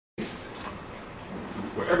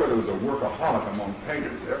wherever there was a workaholic among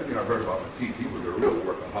painters, everything I've heard about Matisse, he was a real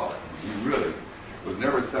workaholic. He really was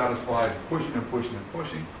never satisfied, pushing and pushing and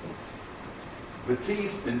pushing.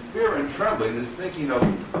 Matisse, in fear and trembling, is thinking of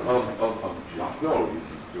Giotto. He's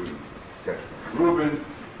doing sketches of Rubens.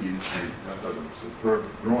 He's got a superb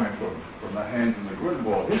drawing from the hands in the grid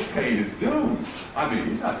wall. His pain is dues. I mean,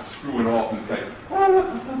 he's not screwing off and saying, oh, look,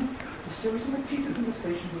 I've done a series of Matisse's in the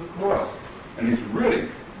Stations of the Cross. And he's really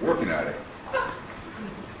working at it.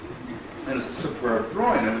 And it's a superb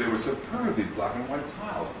drawing, and they were superb, these black and white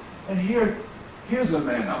tiles. And here's a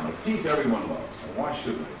man now, Matisse everyone loves. So why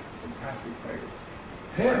shouldn't they? Fantastic painter.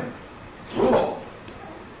 Him, Rouleau.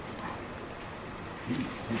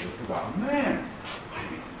 He's a devout man.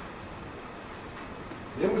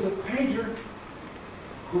 There was a painter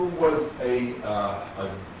who was a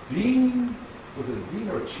dean, was it a dean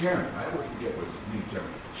or a chairman? I always forget what his dean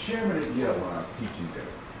chairman. Chairman at Yale when I was teaching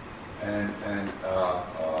there. And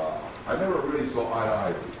I never really saw eye to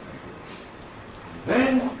eye with this painter.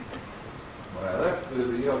 Then, when I left the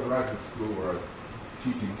Yale Graduate School where I was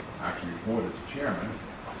teaching, actually more as chairman,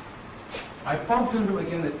 I bumped into him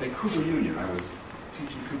again at Cooper Union. I was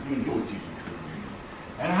teaching Cooper Union, he was teaching Cooper Union.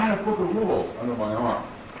 And I had a book of rules under my arm.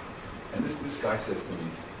 And this guy says to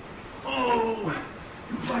me, oh,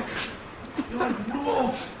 you like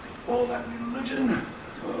rules, all that religion,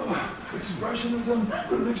 expressionism,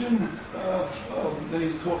 religion. Then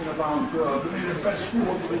he's talking about the best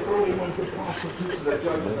rules, the early ones, the prostitutes, the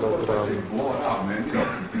judges. I say, blow it out, man, you know.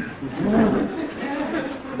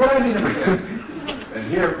 But I mean him again. And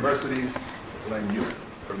here, Mercedes, blame you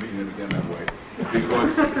for meeting him again that way.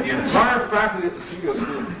 Because the entire faculty at the studio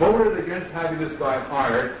school voted against having this guy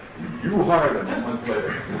hired. You hired him a month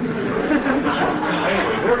later.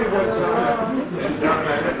 Anyway, here he was down in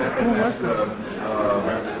that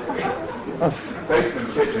basement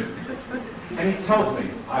kitchen. And he tells me,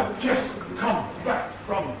 I've just come back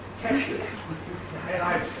from Texas. And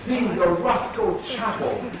I've seen the Rothko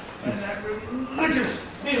Chapel. And that religious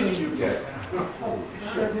feeling you get. Oh,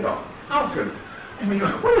 shit, you know, how could... I mean,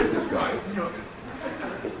 what is this guy? You know,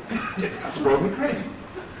 it's drove me crazy.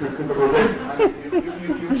 I mean,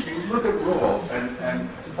 you look at Rouleau, and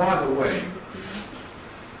by the way,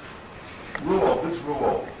 this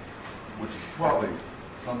Rouleau, which is probably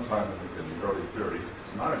sometime in the early 30s,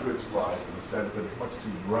 it's not a good slide in the sense that it's much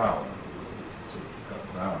too brown. It's sort of cut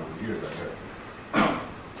brown over the years, I guess.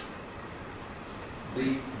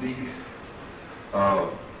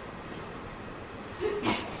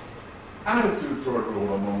 Attitude toward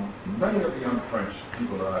Rouleau among many of the young French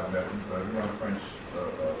people that I've met, young French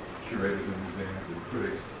curators and museums and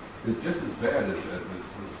critics, is just as bad as this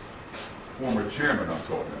former chairman I'm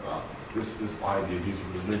talking about. This idea of his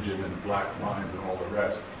religion and black lines and all the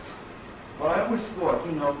rest. But I always thought,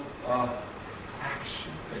 you know,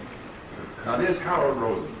 action thinking. Now there's Howard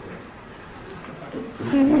Rosenberg.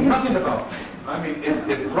 Nothing about thinking. I mean,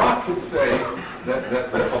 if Rock could say that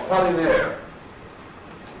Apollinaire,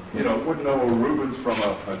 you know, wouldn't know a Rubens from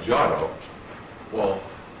a Giotto, well,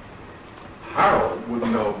 Harold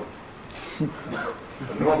wouldn't know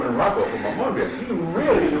Norman Rocco from a Montreal. He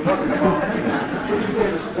really knew nothing about painting. He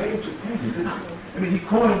gave a stage of painting, didn't he? I mean, he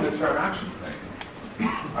coined the term action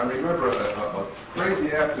painting. I remember a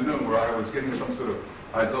crazy afternoon where I was getting some sort of,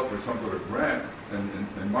 I was up for some sort of grant,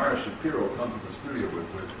 and Maya Shapiro comes to the studio with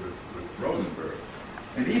Rosenberg.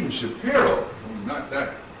 And even Shapiro, who's not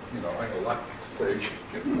that, you know, I like to say,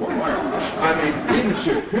 gets more Maya. I mean, even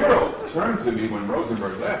Shapiro turned to me when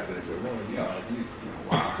Rosenberg left, and he said, well, you know, he's,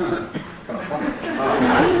 wow, kind of funny.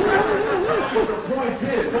 So the point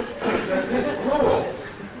is that this Rouleau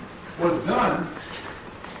was done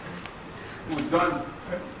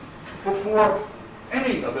before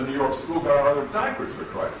any of the New York School got out of their diapers, for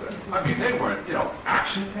Christ's sake. I mean, they weren't, you know,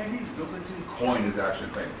 action painting. Didn't coin as action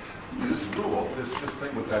painting. This Rouleau, this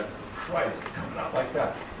thing with that Christ coming out like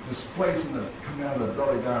that, displacing the coming out of the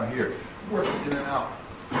belly down here, working in and out.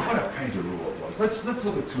 What a painter Rouleau was. Let's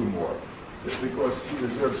look at two more, because he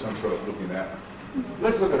deserves some sort of looking at.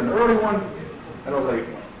 Let's look at an early one and a late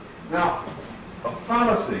one. Now, a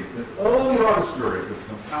fallacy that all the art historians have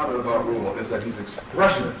compounded about Rouleau is that he's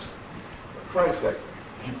expressionist. For Christ's sake,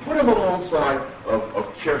 you put him alongside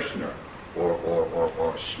of Kirchner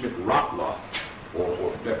or Schmidt-Rottluff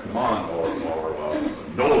or Beckmann or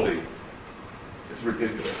Nolde. It's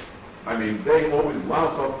ridiculous. I mean, they always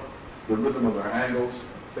louse up the rhythm of their angles.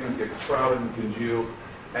 Things get crowded and congealed,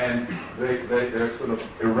 and they're sort of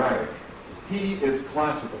erratic. He is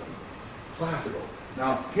classical. Classical.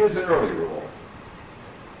 Now, here's an early Rouleau.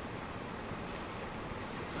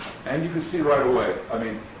 And you can see right away, I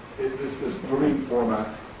mean, this marine format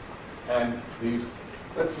and these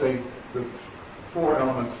let's say the four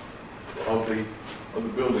elements of the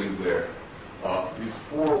buildings there. These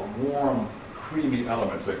four warm, creamy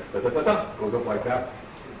elements. Goes up like that,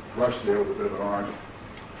 brush there with a bit of an orange.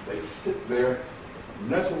 They sit there,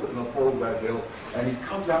 nestled in the fold of that hill, and he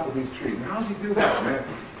comes out with these trees. And how does he do that, man?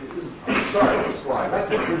 I'm sorry for the slide. That's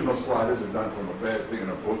the original slide. This is done from a bad thing in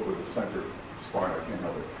a book with a center spine. I can't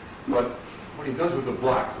help it. But what he does with the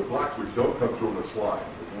blacks which don't come through in the slide,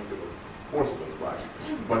 they don't get the force of those blacks.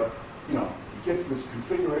 But, you know, he gets this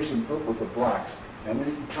configuration built with the blacks, and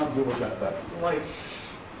then he comes in with that light,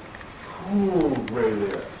 cool gray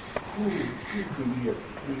there. Cool here.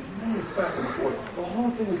 He moves back and forth. The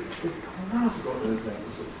whole thing is classical in its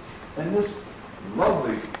emphasis. And this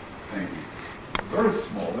lovely painting, very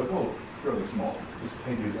small, they're both fairly small. This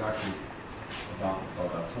painting is actually about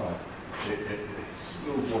that size. It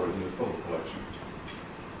still waters in the photo collection.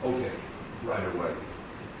 Okay, right away.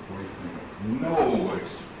 What do you think? No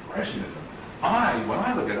expressionism. When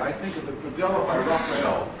I look at it, I think of the Predella by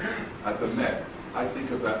Raphael at the Met. I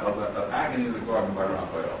think of Agony in the Garden by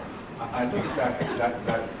Raphael. I look at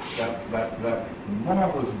that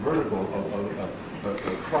marvelous vertical of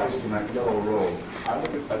Christ in that yellow robe. I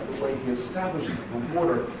look at the way he establishes the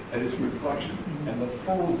water at its reflection, and the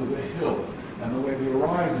folds of the hill, and the way the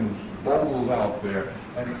horizon bowls out there,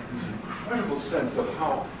 and this incredible sense of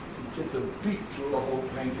how it gets a beat through the whole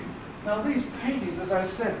painting. Now these paintings, as I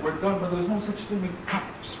said, were done, but there's no such thing as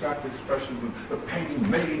abstract expressions, and the painting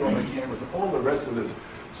made on the canvas, and all the rest of this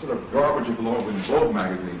sort of garbage that belonged in Vogue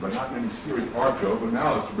magazine, but not in any serious art show, but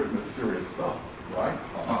now it's written as serious stuff, right?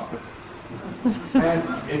 And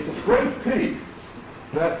it's a great pity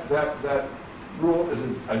that Rule is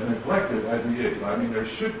as neglected as he is. I mean, there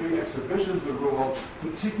should be exhibitions of Rule.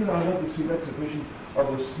 Particularly, I'd love to see an exhibition of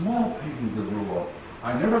the small paintings of Rule.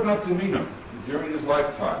 I never got to meet him during his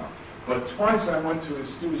lifetime, but twice I went to his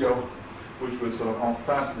studio, which was en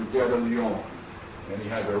face de Gare de Lyon, and he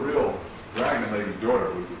had a real dragon lady daughter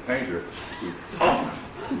who was a painter.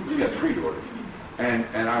 He had three daughters. And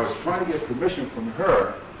I was trying to get permission from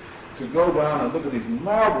her to go down and look at these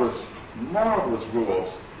marvelous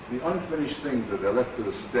Rouleaus, the unfinished things that they left to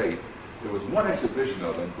the state. There was one exhibition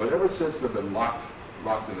of them, but ever since they've been locked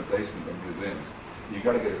in the basement of museums, you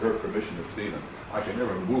got to get her permission to see them. I could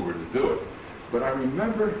never move her to do it. But I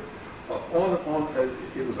remember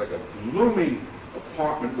it was like a gloomy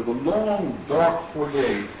apartment with a long, dark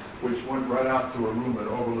foyer which went right out to a room that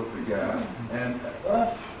overlooked the gas. And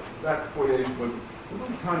off that foyer was a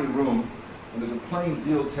little tiny room, and there's a plain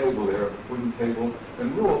deal table there, a wooden table,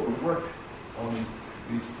 and Rule would work on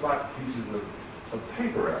these flat pieces of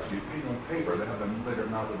paper, actually, paint on paper, that have them later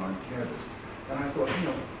mounted on canvas. And I thought, it's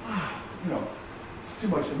too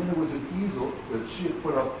much. And then there was this easel that she had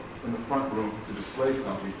put up in the front room to display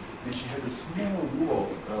something, and she had this small wall,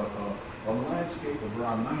 a landscape of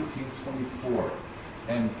around 1924.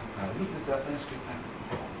 And I looked at that landscape and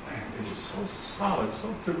oh man, it was so solid, so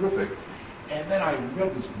terrific. And then I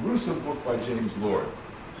read this gruesome book by James Lord,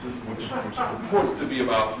 which purports to be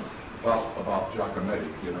about Giacometti,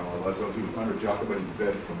 as though he was under Giacometti's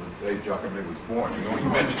bed from the day Giacometti was born. He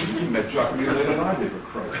met Giacometti later than I did, for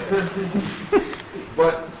Christ's sake.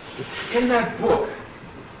 But in that book,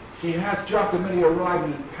 he has Giacometti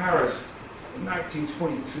arriving in Paris in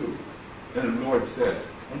 1922. And Lord says,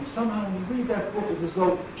 and somehow when you read that book, it's as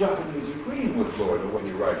though Giacometti is agreeing with Lord the way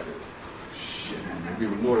he writes it. Shit, I don't agree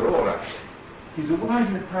with Lord at all, actually. He's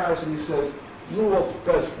arriving in Paris and he says, Rouleau's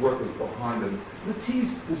best work is behind him.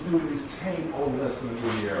 Matisse is doing these tame old estimates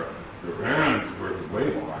of the era. Durand's work is way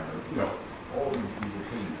behind him. All these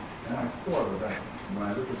things. And I thought of that when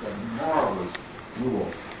I looked at that marvelous Rouleau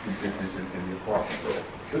in the apartment building.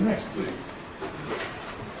 The next, please.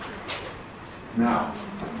 Now,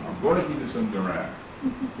 I'm going to give you some Durand.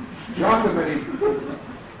 Giacometti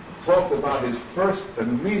talked about his first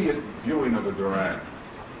immediate viewing of a Durand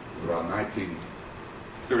around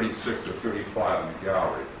 1936 or 35 in the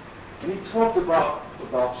gallery. And he talked about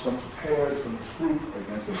some pears, some fruit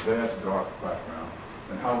against a vast dark background,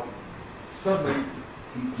 and how suddenly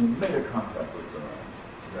he made a contact with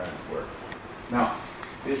Durand's work. Now,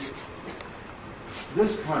 this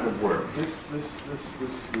kind of work, this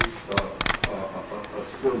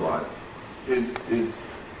still life, is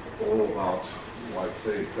all about, I'd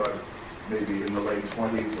say it's done maybe in the late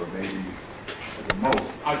 20s or maybe at the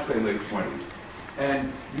most, I'd say late 20s.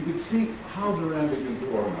 And you can see how Durand begins to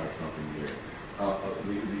organize something here.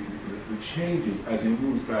 The changes as he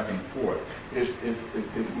moves back and forth. If you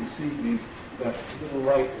see that little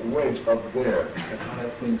light wedge up there, and how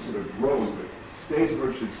that thing sort of grows, but stays where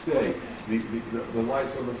it should stay. The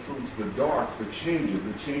lights on the fruits, the darks, the changes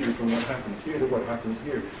from what happens here to what happens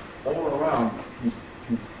here. All around, he's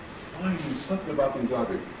finding something about these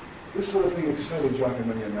objects. This sort of thing excited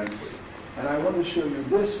Giacometti immensely. And I want to show you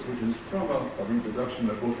this, which is from a reproduction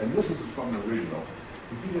of the book, and this is from the original,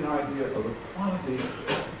 to give you an idea of the quality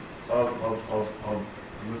of the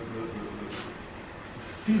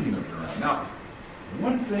feeling of Duran. Now,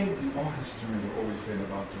 one thing the art historians are always saying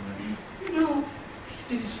about Duran, you know,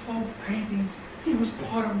 he did his whole paintings, he was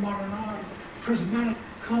part of modern art, prismatic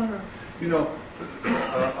color, you know, he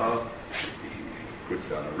puts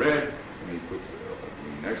down a red, and he puts a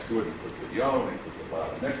green next to it, he puts a yellow, and he puts a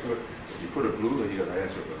violet next to it. If you put a blue, then you got to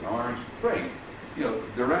answer with an orange. Great. You know,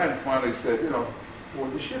 Duran finally said, you know,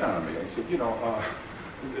 bored the shit out of me. I said, you know,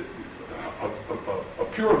 a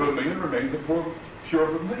pure vermilion remains a pure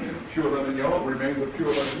vermilion. A pure lemon yellow remains a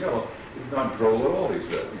pure lemon yellow. It's not droll at all, he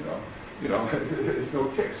said, you know, it's no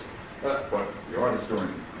kicks. But the art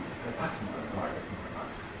historian, that's my art.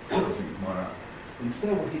 Everything is my art.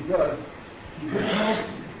 Instead, what he does, he develops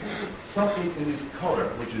something in his color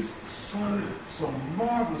which is so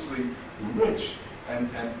marvelously rich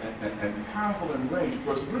and powerful in range.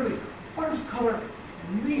 Because really, what does color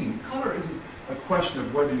mean? Color isn't a question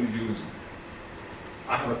of whether you use.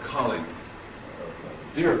 I have a colleague,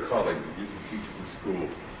 a dear colleague that used to teach at the school.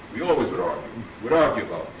 We always would argue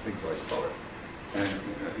about things like color. And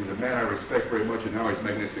he's a man I respect very much, and now he's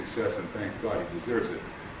making a success, and thank God he deserves it.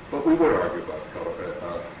 But we would argue about color,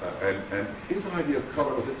 and his idea of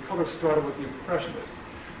color was that color started with the Impressionists.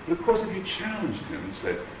 But of course, if you challenged him and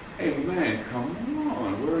said, "Hey man, come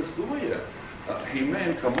on, where's Goya? Hey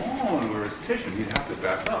man, come on, where's Titian?" He'd have to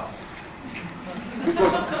back up.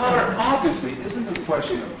 Because color obviously isn't a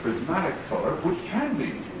question of prismatic color, which can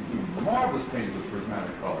be marvelous paintings with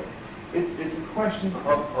prismatic color. It's a question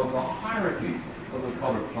of the hierarchy of the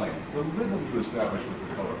color planes, the rhythm to establish with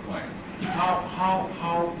the color planes.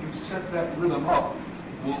 How you set that rhythm up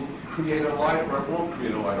will create a light or it won't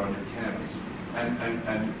create a light on your canvas.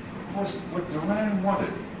 And of course, what Duran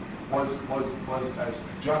wanted was as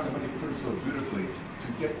Giacometti put it so beautifully,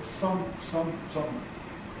 to get some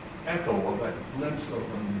echo of that glimpse of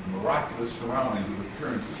the miraculous surroundings of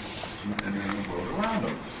appearances and the world around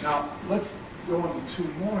them. Now, let's go on to two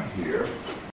more here.